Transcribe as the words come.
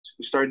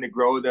we're starting to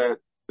grow the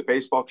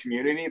baseball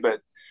community, but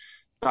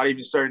not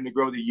even starting to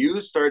grow the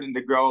youth, starting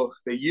to grow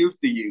the youth,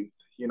 the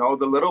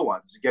little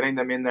ones, getting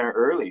them in there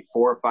early,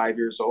 4 or 5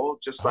 years old,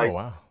 just Oh, like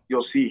wow.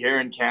 you'll see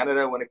here in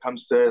Canada when it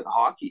comes to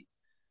hockey.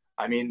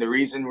 I mean, the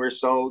reason we're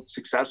so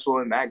successful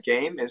in that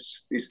game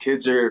is these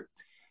kids they're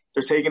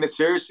taking it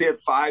seriously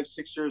at 5,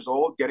 6 years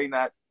old, getting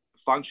that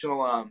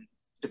functional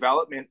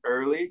development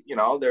early.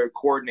 Their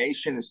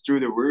coordination is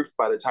through the roof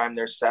by the time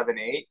they're 7,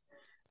 8.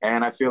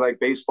 And I feel like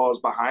baseball is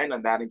behind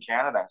on that in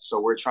Canada.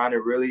 So we're trying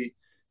to really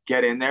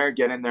get in there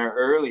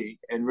early,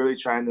 and really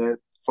trying to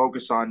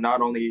focus on not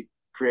only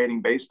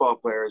creating baseball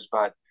players,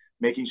 but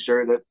making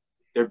sure that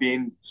they're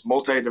being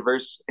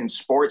multi-diverse in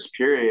sports,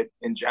 period,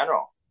 in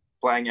general,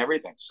 playing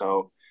everything.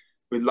 So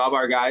we'd love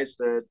our guys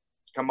to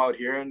come out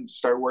here and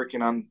start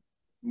working on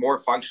more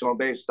functional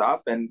based stuff.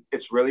 And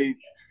it's really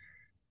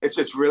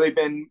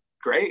been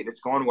great.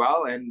 It's going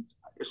well. And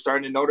you're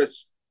starting to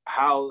notice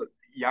how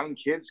young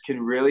kids can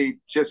really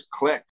just click